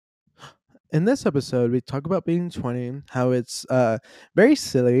In this episode, we talk about being 20, how it's very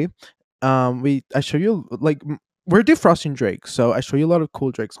silly. I show you we're defrosting Drake, so I show you a lot of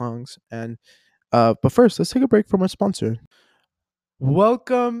cool Drake songs. And but first, let's take a break from our sponsor.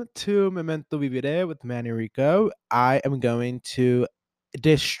 Welcome to Memento Vivere with Manny Rico. I am going to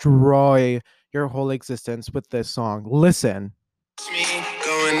destroy your whole existence with this song. Listen. Me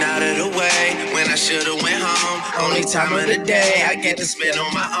going out of the way when I should've went home. Only time of the day I get to spend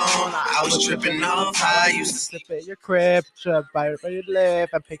on my own. I was tripping off how I used to Slip at your crib, shove by where you live,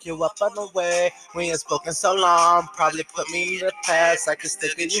 and pick you up on the way. We ain't spoken so long, probably put me in the past. I can still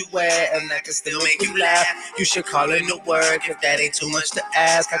get you wet, and I can still make you laugh. You should call in to work if that ain't too much to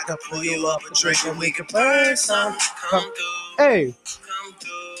ask. I can pull you up a drink and we can burn some. come through. Hey, Come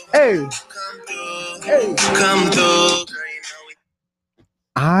through. hey, Come through. hey. Come through. Girl, you know we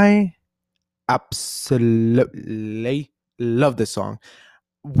I absolutely love this song.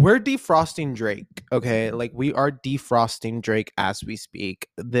 We're defrosting Drake, okay? Like we are defrosting Drake as we speak.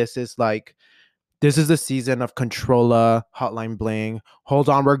 This is the season of Controlla, Hotline Bling. Hold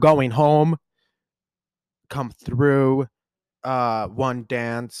on, we're going home. Come through. One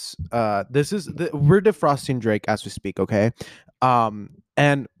dance. We're defrosting Drake as we speak, okay?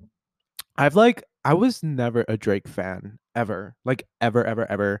 And I was never a Drake fan ever. Like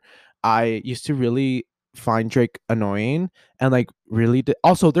ever. I used to really find Drake annoying and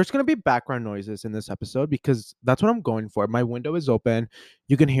also there's going to be background noises in this episode because that's what I'm going for. My window is open.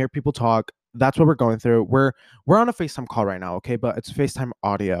 You can hear people talk. That's what we're going through. We're on a FaceTime call right now, okay? But it's FaceTime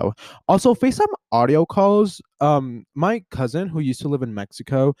audio. Also, FaceTime audio calls, my cousin who used to live in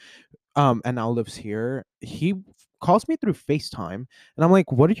Mexico and now lives here, he calls me through FaceTime, and I'm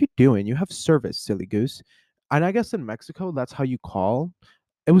like, "What are you doing? You have service, silly goose." And I guess in Mexico, that's how you call.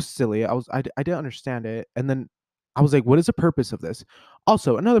 It was silly. I didn't understand it, and then I was like, "What is the purpose of this?"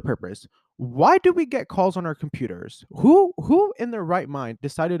 Also, another purpose. Why do we get calls on our computers? Who in their right mind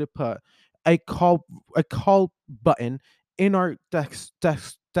decided to put a call button in our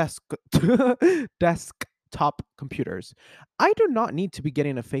desktop computers? I do not need to be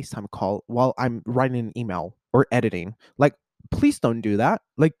getting a FaceTime call while I'm writing an email or editing. Like, please don't do that.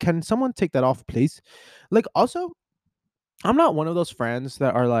 Like, can someone take that off, please? Like, also, I'm not one of those friends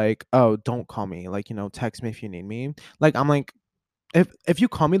that are like, oh, don't call me. Like, text me if you need me. Like, I'm like, if you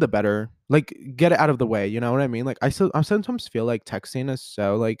call me, the better. Like, get it out of the way. You know what I mean? Like, I sometimes feel like texting is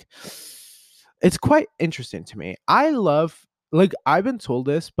so like, it's quite interesting to me. I love, like, I've been told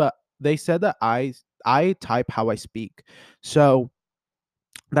this, but they said that I type how I speak. So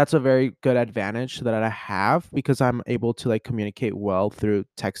that's a very good advantage that I have because I'm able to like communicate well through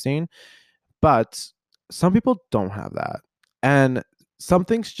texting. But some people don't have that. And some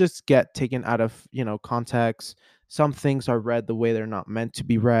things just get taken out of, context. Some things are read the way they're not meant to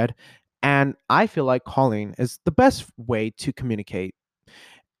be read. And I feel like calling is the best way to communicate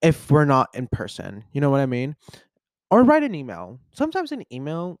if we're not in person. You know what I mean? Or write an email. Sometimes an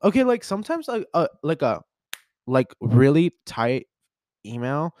email. Okay, like sometimes like really tight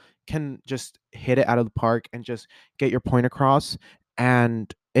email can just hit it out of the park and just get your point across,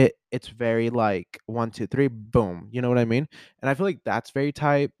 and it's very like 1 2 3 boom, you know what I mean? And I feel like that's very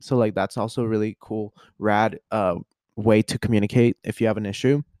tight, so like that's also a really cool rad way to communicate if you have an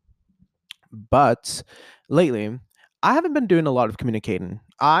issue. But lately I haven't been doing a lot of communicating.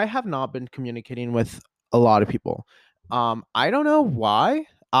 I have not been communicating with a lot of people. I don't know why.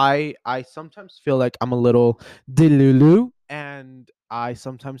 I sometimes feel like I'm a little delulu, and I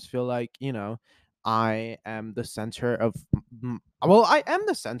sometimes feel like, I am the center of well, I am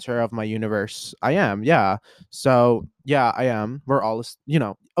the center of my universe. I am, yeah. So yeah, I am. We're all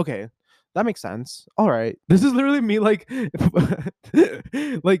okay. That makes sense. All right. This is literally me like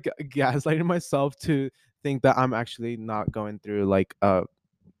like gaslighting myself to think that I'm actually not going through like a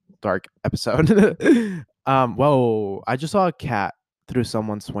dark episode. Whoa, I just saw a cat through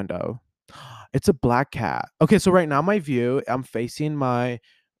someone's window. It's a black cat. Okay, so right now my view, I'm facing my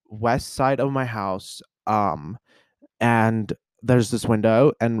west side of my house. And there's this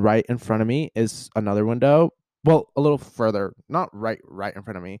window, and right in front of me is another window. Well, a little further, not right in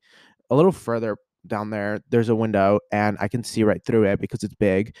front of me. A little further down there, there's a window, and I can see right through it because it's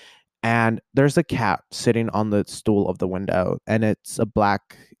big. And there's a cat sitting on the stool of the window, and it's a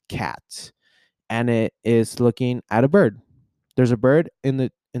black cat, and it is looking at a bird. There's a bird in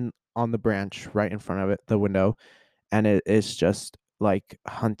on the branch right in front of it, the window, and it is just like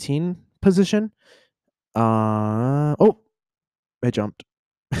hunting position. Oh, I jumped.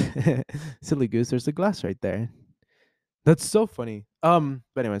 Silly goose, there's a glass right there. That's so funny. But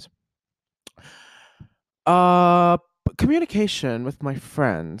anyways. Uh Communication with my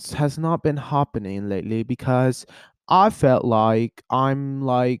friends has not been happening lately because I felt like I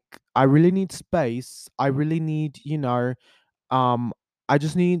really need space. I really need, um I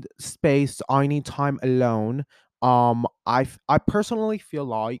just need space. I need time alone. I personally feel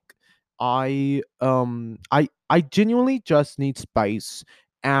like I genuinely just need space.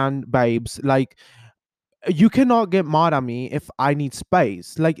 And babes, like, you cannot get mad at me if I need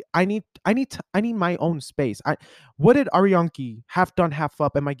space. Like, I need my own space. What did Arianki, half done half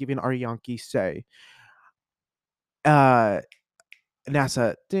up, am I giving Arianki, say? Uh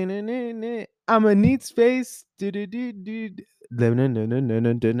NASA, I'ma need space.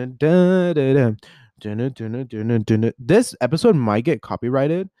 This episode might get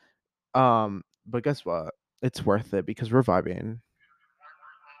copyrighted. But guess what? It's worth it because we're vibing.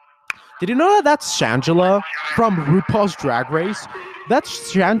 Did you know that that's Shangela from RuPaul's Drag Race?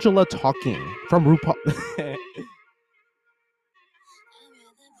 That's Shangela talking from RuPaul.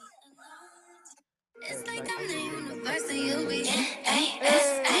 It's like I'm the universe and you be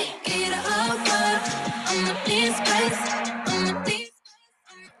yaaaa. Get a whole world. I'ma need space. I'ma need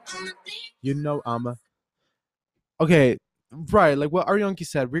I'ma need You know, okay, right, like what Arianki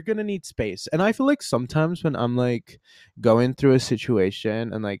said, we're gonna need space. And I feel like sometimes when I'm like going through a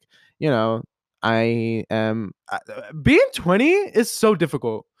situation and like, you know, I am being 20 is so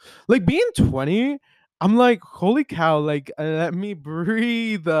difficult. Like being 20, I'm like, holy cow, like let me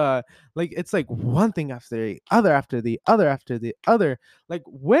breathe. Like it's like one thing after the other after the other after the other. Like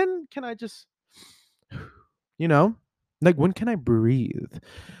when can I just, you know, like when can I breathe?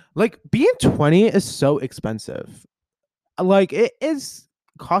 Like being 20 is so expensive. Like it is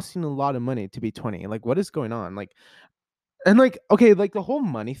costing a lot of money to be 20. Like what is going on? Like, and like, okay, like the whole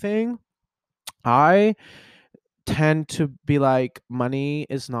money thing, I tend to be like, money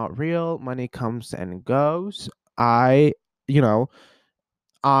is not real, money comes and goes. I, you know,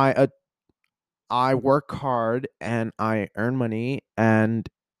 I uh, I work hard and I earn money, and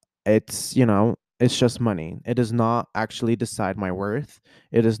it's, it's just money. It does not actually decide my worth.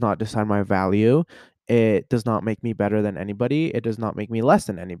 It does not decide my value. It does not make me better than anybody. It does not make me less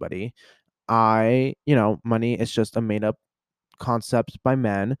than anybody. Money is just a made up concept by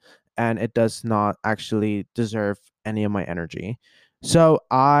men, and it does not actually deserve any of my energy. So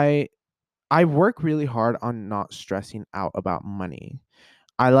I work really hard on not stressing out about money.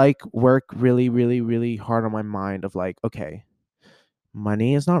 I like work really, really, really hard on my mind of like, okay,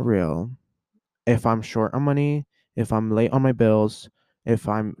 money is not real. If I'm short on money, if I'm late on my bills, if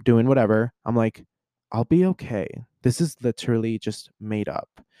I'm doing whatever, I'm like, I'll be okay. This is literally just made up.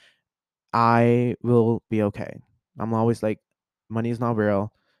 I will be okay. I'm always like, money is not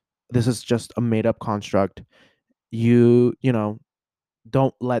real. This is just a made up construct. You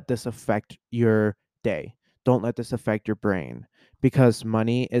don't let this affect your day. Don't let this affect your brain, because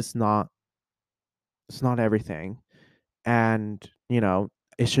money is not, it's not everything. And,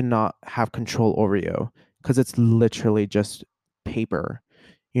 it should not have control over you, because it's literally just paper,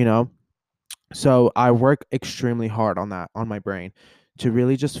 you know? So I work extremely hard on that, on my brain, to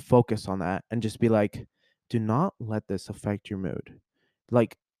really just focus on that and just be like, do not let this affect your mood.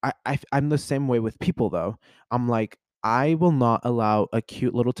 Like I'm the same way with people though. I'm like, I will not allow a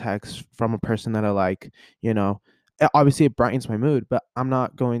cute little text from a person that I like, you know. Obviously it brightens my mood, but I'm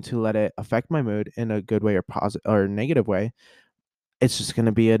not going to let it affect my mood in a good way or positive or negative way. It's just going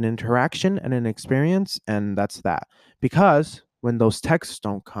to be an interaction and an experience, and that's that. Because when those texts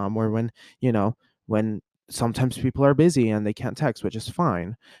don't come, or when, you know when sometimes people are busy and they can't text, which is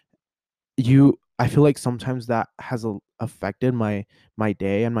fine, I feel like sometimes that has affected my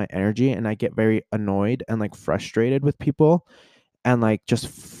day and my energy, and I get very annoyed and like frustrated with people, and like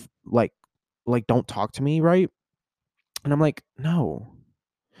just like don't talk to me, right? And I'm like, no,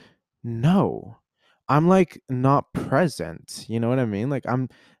 I'm like not present, you know what I mean? Like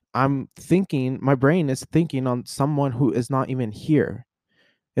I'm thinking, my brain is thinking on someone who is not even here.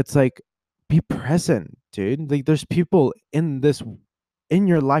 It's like, be present, dude. Like there's people in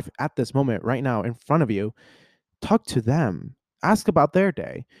your life at this moment right now in front of you. Talk to them. Ask about their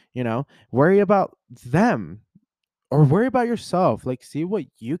day, worry about them, or worry about yourself. Like see what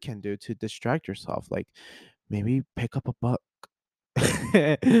you can do to distract yourself. Like maybe pick up a book,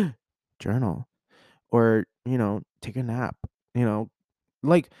 journal, or take a nap, you know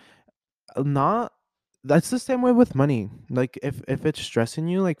like not that's the same way with money. Like if it's stressing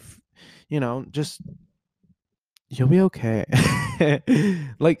you, like just, you'll be okay.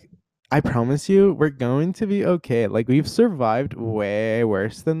 Like I promise you, we're going to be okay. Like we've survived way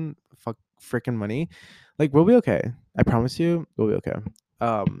worse than freaking money. Like we'll be okay. I promise you, we'll be okay.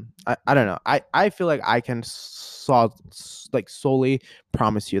 I don't know. I feel like I can like solely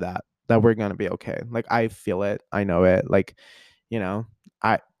promise you that we're gonna be okay. Like I feel it, I know it. Like, you know,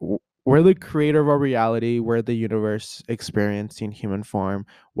 we're the creator of our reality, we're the universe experiencing human form.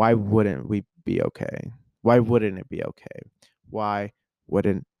 Why wouldn't we be okay? Why wouldn't it be okay? Why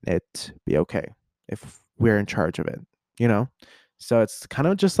wouldn't it be okay if we're in charge of it, you know? So it's kind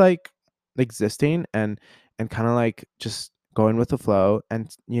of just like existing and kind of like just going with the flow, and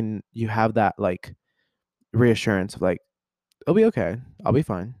you have that like reassurance of like it'll be okay, I'll be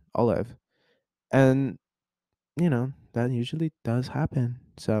fine, I'll live. And that usually does happen.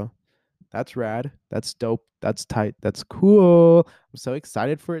 So that's rad. That's dope. That's tight. That's cool. I'm so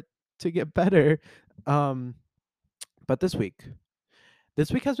excited for it to get better. Um, but this week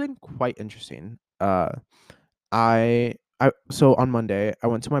has been quite interesting. I so on Monday I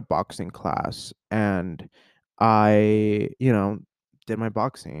went to my boxing class and I, did my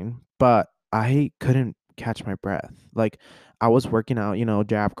boxing, but I couldn't catch my breath. Like I was working out,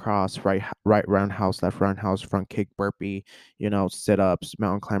 jab cross, right roundhouse, left roundhouse, front kick, burpee, sit-ups,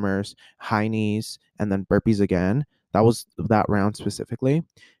 mountain climbers, high knees, and then burpees again. That was that round specifically.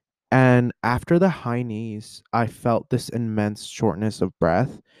 And after the high knees, I felt this immense shortness of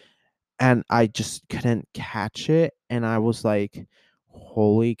breath and I just couldn't catch it, and I was like,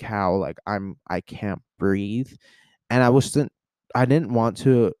 "Holy cow, like I can't breathe." And I didn't want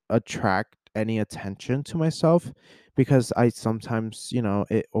to attract any attention to myself because I sometimes,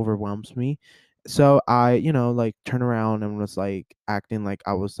 it overwhelms me. So I, like turn around and was like acting like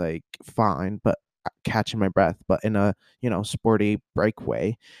I was like fine, but catching my breath, but in a, sporty break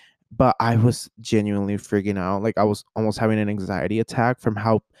way. But I was genuinely freaking out. Like I was almost having an anxiety attack from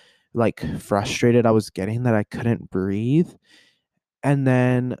how like frustrated I was getting that I couldn't breathe. And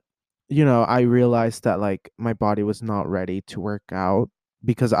then, I realized that like my body was not ready to work out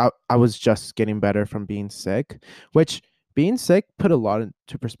because I was just getting better from being sick, which being sick put a lot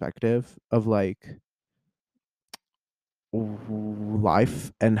into perspective of like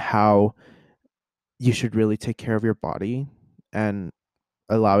life and how you should really take care of your body and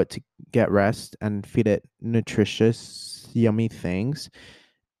allow it to get rest and feed it nutritious, yummy things,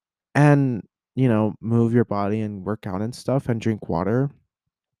 and move your body and work out and stuff and drink water,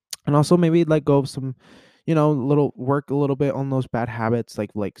 and also maybe let go of some, little work a little bit on those bad habits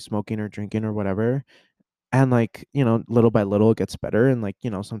like smoking or drinking or whatever, and like little by little it gets better, and like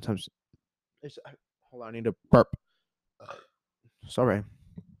sometimes hold on, I need to burp. Sorry.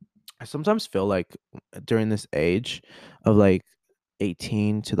 I sometimes feel like during this age of like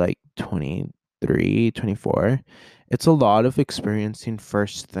 18 to like 23, 24, it's a lot of experiencing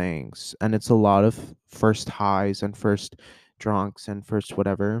first things, and it's a lot of first highs and first drunks and first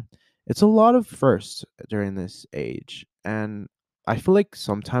whatever. It's a lot of firsts during this age. And I feel like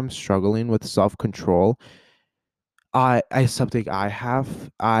sometimes struggling with self control. I something I have.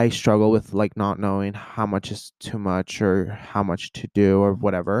 I struggle with like not knowing how much is too much or how much to do or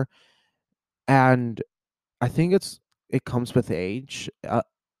whatever. And I think it comes with age,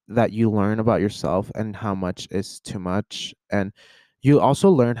 that you learn about yourself and how much is too much, and you also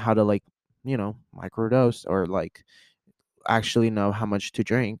learn how to like microdose or like actually know how much to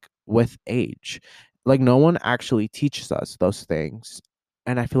drink with age. Like no one actually teaches us those things,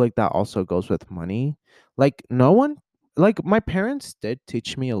 and I feel like that also goes with money. Like no one, like my parents did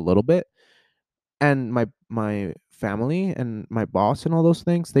teach me a little bit, and my family and my boss and all those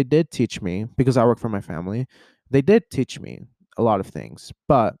things, they did teach me because I work for my family. They did teach me a lot of things,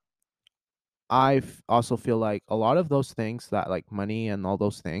 but also feel like a lot of those things, that like money and all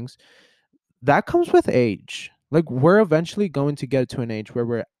those things, that comes with age. Like we're eventually going to get to an age where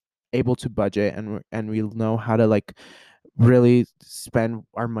we're able to budget, and we know how to like really spend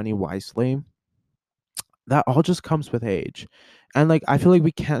our money wisely. That all just comes with age. And like I feel like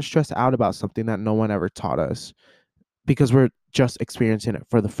we can't stress out about something that no one ever taught us because we're just experiencing it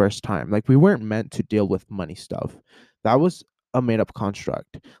for the first time. Like we weren't meant to deal with money stuff. That was a made up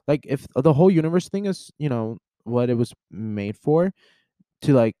construct. Like if the whole universe thing is, what it was made for,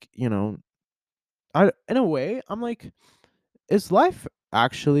 to like, I in a way, I'm like, is life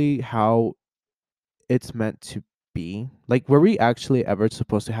actually how it's meant to be? Like were we actually ever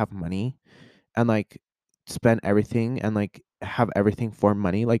supposed to have money and like spend everything and like have everything for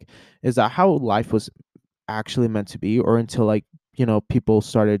money? Like is that how life was actually meant to be, or until like people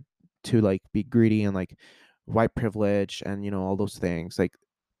started to like be greedy and like white privilege and all those things? Like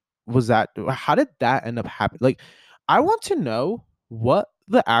was that, how did that end up happening? Like I want to know what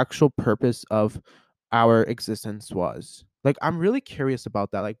the actual purpose of our existence was. Like I'm really curious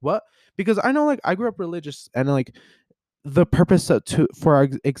about that. Like what, because I know like I grew up religious, and like the purpose to for our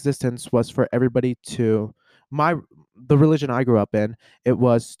existence was for everybody to my the religion I grew up in. It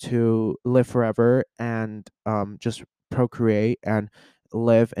was to live forever and just procreate and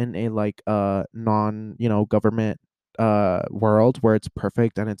live in a like non government world where it's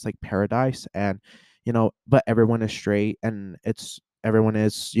perfect and it's like paradise, and but everyone is straight and it's everyone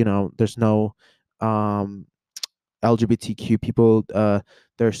is there's no um LGBTQ people.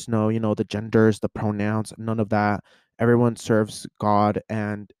 There's no, the genders, the pronouns, none of that. Everyone serves God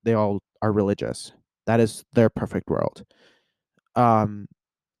and they all are religious. That is their perfect world. Um,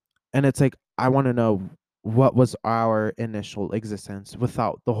 and it's like, I want to know what was our initial existence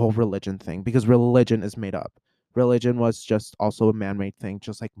without the whole religion thing, because religion is made up. Religion was just also a man made thing,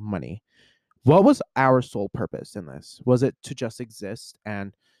 just like money. What was our sole purpose in this? Was it to just exist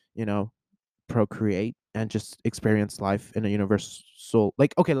and, you know, procreate and just experience life in a universal,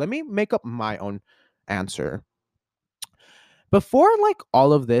 like, okay, let me make up my own answer. Before like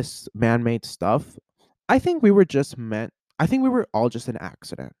all of this man-made stuff, I think we were just meant I think we were all just an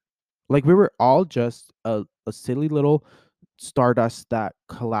accident. Like we were all just a silly little stardust that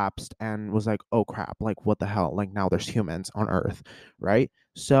collapsed and was like, oh crap, like what the hell, like now there's humans on earth, right?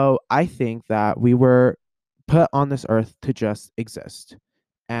 So I think that we were put on this earth to just exist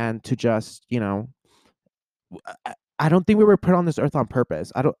and to just I don't think we were put on this earth on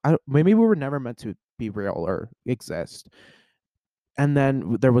purpose. I don't, maybe we were never meant to be real or exist. And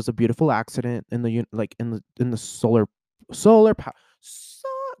then there was a beautiful accident in the like in the solar power. So,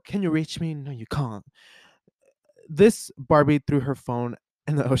 can you reach me? No, you can't. This Barbie threw her phone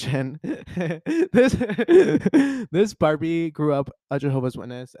in the ocean. this this Barbie grew up a Jehovah's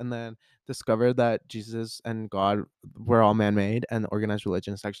Witness and then discovered that Jesus and God were all man-made and organized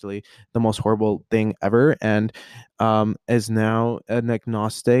religion is actually the most horrible thing ever, and is now an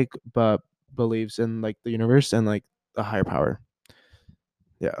agnostic but believes in like the universe and like a higher power.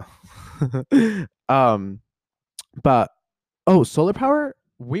 Yeah. um but oh, solar power.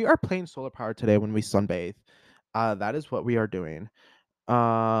 We are playing solar power today when we sunbathe. That is what we are doing.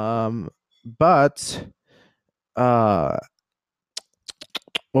 Um, but uh,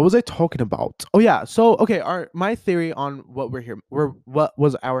 what was I talking about? Oh yeah. So okay, our my theory on what what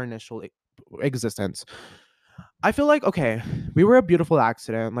was our initial existence. I feel like okay, we were a beautiful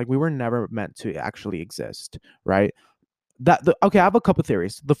accident. Like we were never meant to actually exist, right? Okay, I have a couple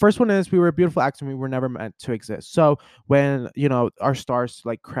theories. The first one is we were a beautiful accident. We were never meant to exist. So when our stars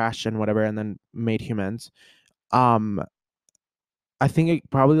like crashed and whatever, and then made humans, um, I think it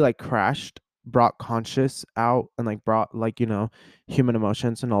probably like crashed, brought conscious out, and like brought like human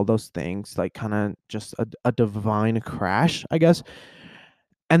emotions and all those things, like kind of just a divine crash, I guess.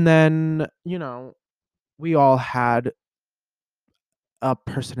 And then we all had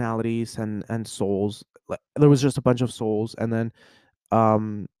personalities and souls. Like there was just a bunch of souls, and then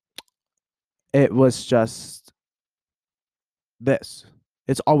um, it was just this.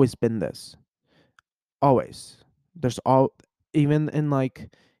 It's always been this. Always. There's all even in like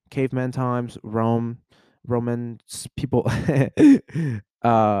caveman times, Romans people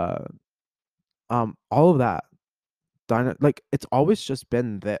uh all of that. Like it's always just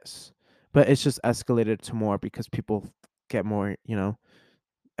been this. But it's just escalated to more because people get more,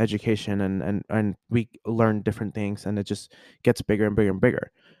 education and we learn different things and it just gets bigger and bigger and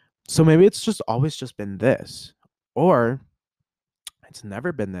bigger. So maybe it's just always just been this. Or it's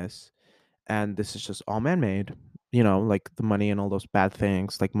never been this and this is just all man-made, like the money and all those bad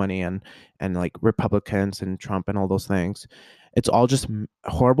things, like money and like Republicans and Trump and all those things. It's all just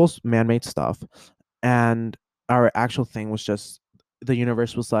horrible man-made stuff, and our actual thing was just the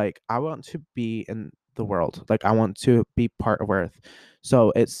universe was like, I want to be in the world, like I want to be part of earth.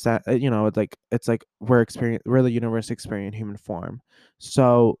 So it's like we're the universe experiencing human form,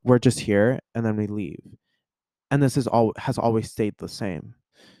 so we're just here and then we leave, and this is all has always stayed the same,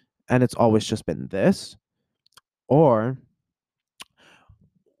 and it's always just been this. Or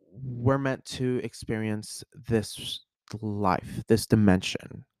we're meant to experience this life, this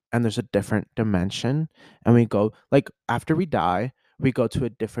dimension, and there's a different dimension, and we go like after we die, we go to a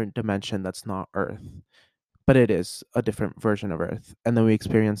different dimension that's not Earth, but it is a different version of Earth, and then we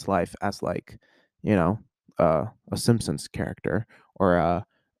experience life as like, you know, a Simpsons character or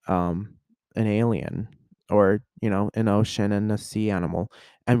an alien or an ocean and a sea animal,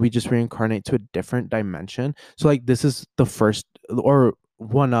 and we just reincarnate to a different dimension. So like this is the first or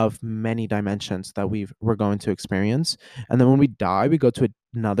one of many dimensions that we're going to experience, and then when we die, we go to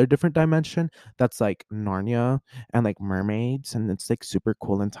another different dimension that's like Narnia and like mermaids, and it's like super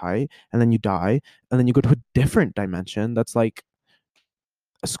cool and tight, and then you die and then you go to a different dimension that's like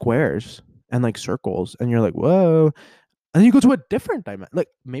squares and like circles and you're like, whoa. and then you go to a different dimension. Like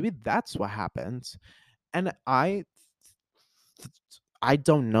maybe that's what happens. And I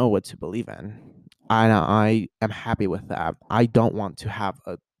don't know what to believe in. I am happy with that. I don't want to have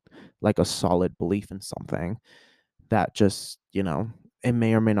a like a solid belief in something that just, it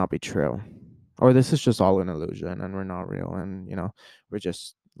may or may not be true. Or this is just all an illusion and we're not real and, we're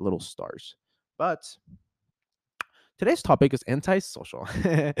just little stars. But today's topic is antisocial.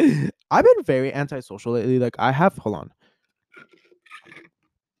 I've been very antisocial lately. Like I have, hold on.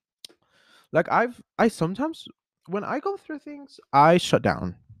 Like I sometimes when I go through things, I shut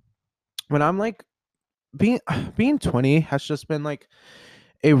down. When I'm like being being 20 has just been like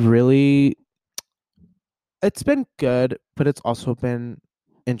a really it's been good, but it's also been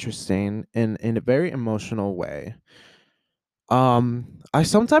interesting in a very emotional way. I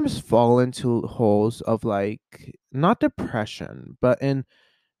sometimes fall into holes of like not depression, but in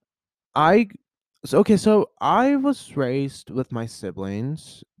I okay, so I was raised with my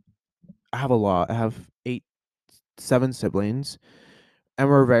siblings. I have a lot. I have 7 siblings, and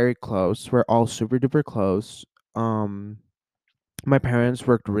we're very close. We're all super duper close. Um my parents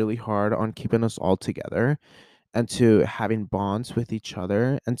worked really hard on keeping us all together and to having bonds with each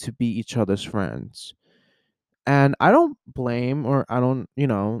other and to be each other's friends. And I don't blame or I don't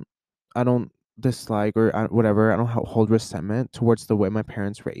dislike or whatever. I don't hold resentment towards the way my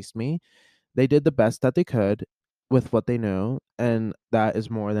parents raised me. They did the best that they could with what they knew, and that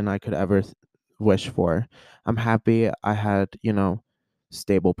is more than I could ever wish for. I'm happy I had,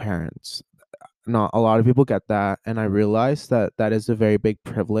 stable parents. Not a lot of people get that, and I realize that that is a very big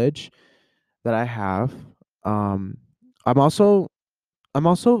privilege that I have. Um, I'm also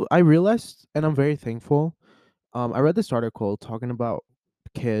I realized, and I'm very thankful. I read this article talking about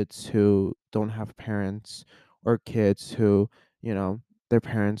kids who don't have parents or kids who, you know, their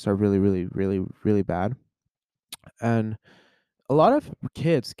parents are really, really, really, really bad. And a lot of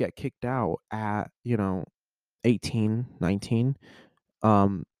kids get kicked out at, 18, 19.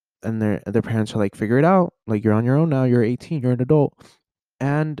 Um, and their parents are like, figure it out. Like you're on your own now. You're 18. You're an adult.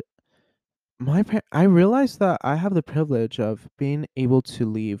 And I realized that I have the privilege of being able to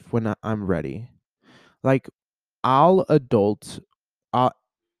leave when I'm ready. Like I'll adult, uh,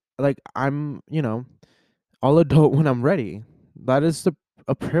 I'm, I'll adult when I'm ready. That is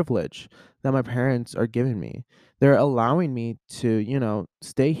a privilege that my parents are giving me. They're allowing me to,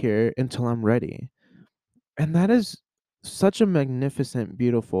 stay here until I'm ready. And that is such a magnificent,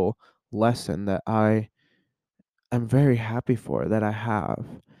 beautiful lesson that I am very happy for that I have.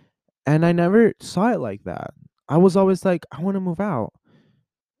 And I never saw it like that. I was always like, I want to move out.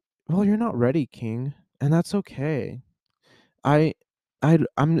 Well, you're not ready, King, and that's okay. I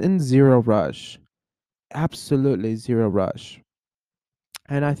I'm in zero rush. Absolutely zero rush.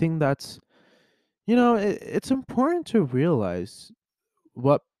 And I think that's, it's important to realize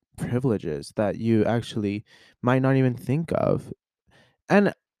what privileges that you actually might not even think of.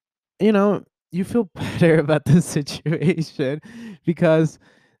 And, you know, you feel better about the situation because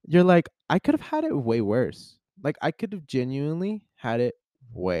you're like, I could have had it way worse. Like, I could have genuinely had it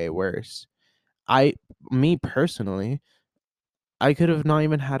way worse. I, me personally, I could have not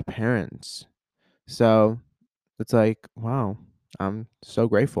even had parents. So it's like, wow, I'm so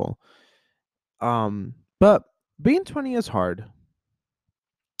grateful. But being 20 is hard.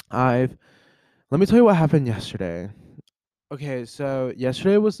 I've Let me tell you what happened yesterday. Okay, so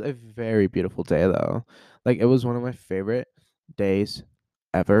yesterday was a very beautiful day though. Like it was one of my favorite days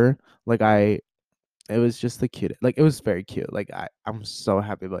ever. Like it was just the cute. Like it was very cute. Like I'm so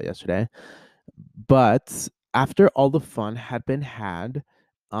happy about yesterday. But after all the fun had been had,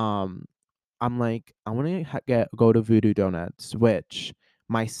 um I'm like, I want to go to Voodoo Donuts, which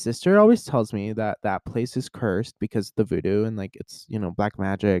my sister always tells me that that place is cursed because the voodoo and like it's, black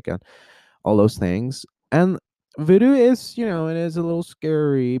magic and all those things. And voodoo is, it is a little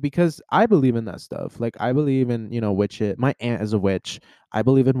scary because I believe in that stuff. Like I believe in, witches. My aunt is a witch. I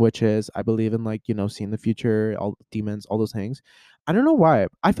believe in witches. I believe in like, seeing the future, all demons, all those things. I don't know why.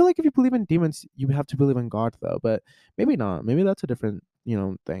 I feel like if you believe in demons, you have to believe in God though, but maybe not. Maybe that's a different,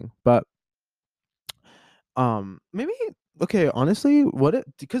 thing. But maybe okay, honestly, what it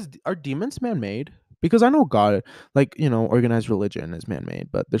because are demons man-made? Because I know God, like, organized religion is man-made,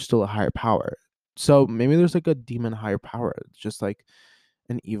 but there's still a higher power. So maybe there's like a demon higher power, it's just like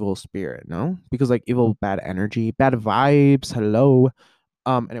an evil spirit, no? Because like evil bad energy, bad vibes, hello.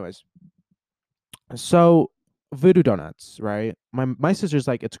 Anyways, so voodoo donuts, right? My sister's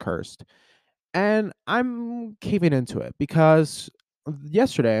like it's cursed. And I'm caving into it because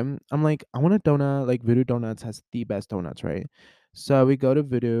yesterday I'm like, I want a donut. Like Voodoo Donuts has the best donuts, right? So we go to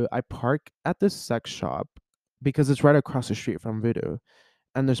Voodoo. I park at this sex shop. because it's right across the street from Voodoo,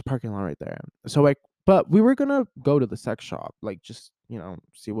 and there's a parking lot right there. So like, but we were gonna go to the sex shop, like just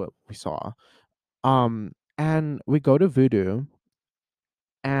see what we saw. And we go to Voodoo,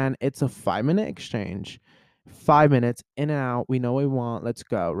 and it's a 5 minute exchange. 5 minutes in and out. We know what we want. Let's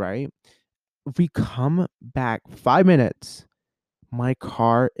go. Right. We come back 5 minutes. My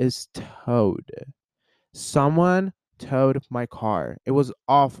car is towed. Someone towed my car. It was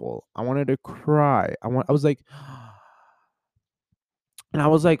awful. I wanted to cry. I was like, and I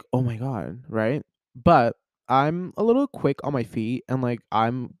was like, "Oh my god," right? But I'm a little quick on my feet, and like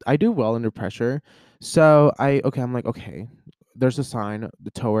I do well under pressure. So I'm like, "Okay, there's a sign,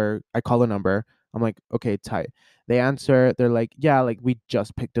 the tower." I call a number. I'm like, "Okay, tight." They answer. They're like, "Yeah, like we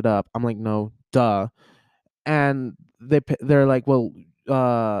just picked it up." I'm like, "No, duh." And they're like, "Well,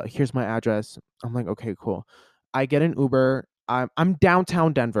 here's my address." I'm like, "Okay, cool." I get an Uber. I'm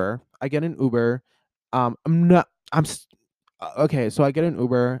downtown Denver. I get an Uber. I'm not. Okay. So I get an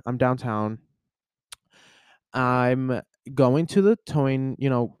Uber. I'm downtown. I'm going to the towing,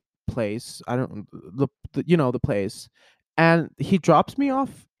 place. I don't the place, and he drops me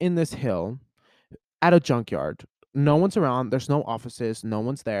off in this hill at a junkyard. No one's around. There's no offices. No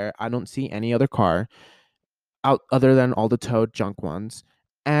one's there. I don't see any other car out other than all the towed junk ones.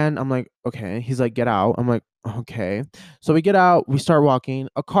 And I'm like, okay. He's like, get out. I'm like, okay. So we get out, we start walking.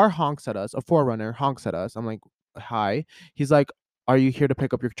 A car honks at us, a forerunner honks at us. I'm like, hi. He's like, are you here to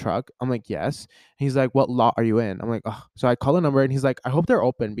pick up your truck? I'm like, yes. He's like, what lot are you in? I'm like, oh. So I call a number and he's like, I hope they're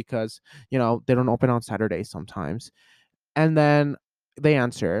open because, they don't open on Saturdays sometimes. And then they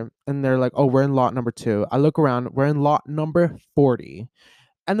answer and they're like, oh, we're in lot number 2. I look around, we're in lot number 40,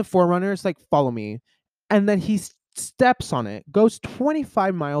 and the forerunner is like, follow me. And then he steps on it, goes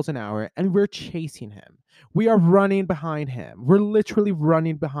 25 miles an hour, and we're chasing him. We are running behind him. We're literally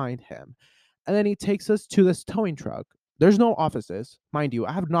running behind him. And then he takes us to this towing truck. There's no offices, mind you.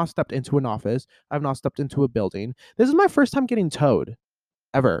 I have not stepped into an office. I have not stepped into a building. This is my first time getting towed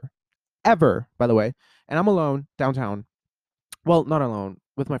ever. Ever, by the way. And I'm alone downtown. Well, not alone,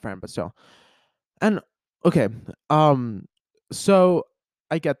 with my friend, but still. And okay, um, so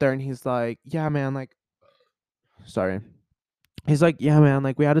I get there and he's like, "Yeah, man, like, sorry." He's like, "Yeah, man,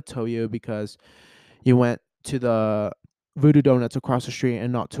 like we had to tow you because you went to the Voodoo Donuts across the street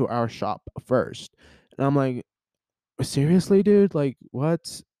and not to our shop first." And I'm like, "Seriously, dude? Like,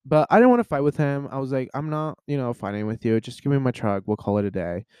 what?" But I didn't want to fight with him. I was like, "I'm not, fighting with you. Just give me my truck. We'll call it a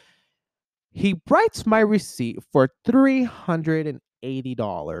day." He writes my receipt for $380.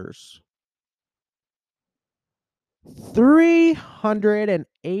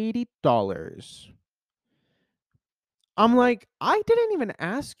 $380. I'm like, I didn't even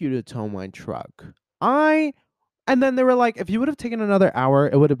ask you to tow my truck. I And then they were like, if you would have taken another hour,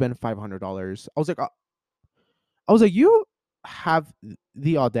 it would have been $500. I was like, you have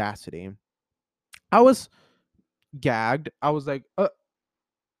the audacity. I was gagged. I was like,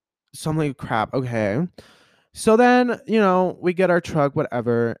 something like, crap. Okay. So then, we get our truck,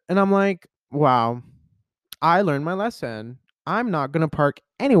 whatever. And I'm like, wow, I learned my lesson. I'm not going to park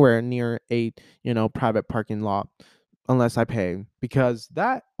anywhere near a, private parking lot unless I pay, because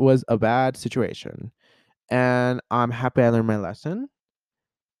that was a bad situation. And I'm happy I learned my lesson.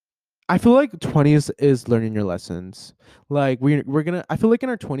 I feel like 20s is learning your lessons. Like we're gonna. I feel like in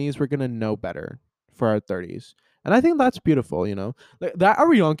our 20s we're gonna know better for our 30s, and I think that's beautiful. Like that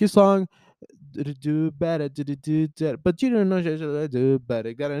Arianki song. Do better, do, but you don't know what I do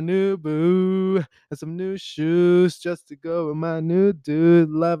better. Got a new boo and some new shoes just to go with my new dude,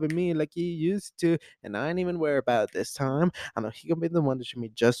 loving me like he used to, and I ain't even worry about it this time. I know he gonna be the one to treat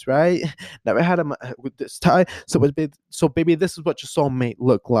me just right. Never had him with this tie, so baby, this is what your soulmate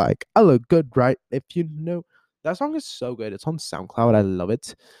look like. I look good, right? If you know, that song is so good. It's on SoundCloud. I love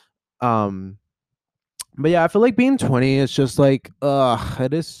it. Um, but yeah, I feel like being 20 is just like,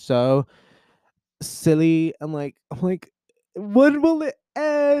 it is so silly. I'm like, when will it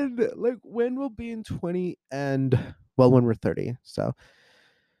end? Like, when will being 20 end? Well, when we're 30. So,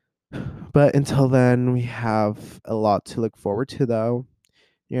 but until then, we have a lot to look forward to, though.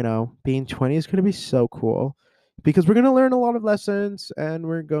 Being 20 is going to be so cool because we're going to learn a lot of lessons and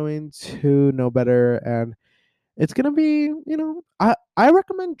we're going to know better. And it's going to be, I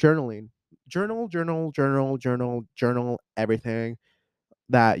recommend journaling. Journal, everything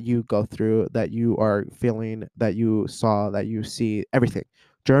that you go through, that you are feeling, that you saw, that you see, everything.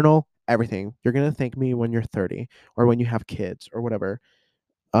 Journal everything. You're gonna thank me when you're 30 or when you have kids or whatever.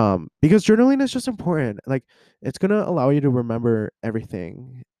 Because journaling is just important. Like it's gonna allow you to remember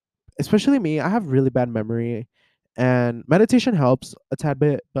everything. Especially me, I have really bad memory, and meditation helps a tad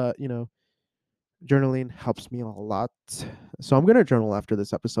bit, but Journaling helps me a lot. So I'm gonna journal after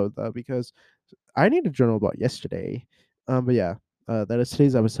this episode though, because I need to journal about yesterday. But yeah, that is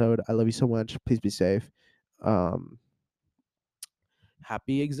today's episode. I love you so much. Please be safe. Um,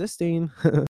 happy existing.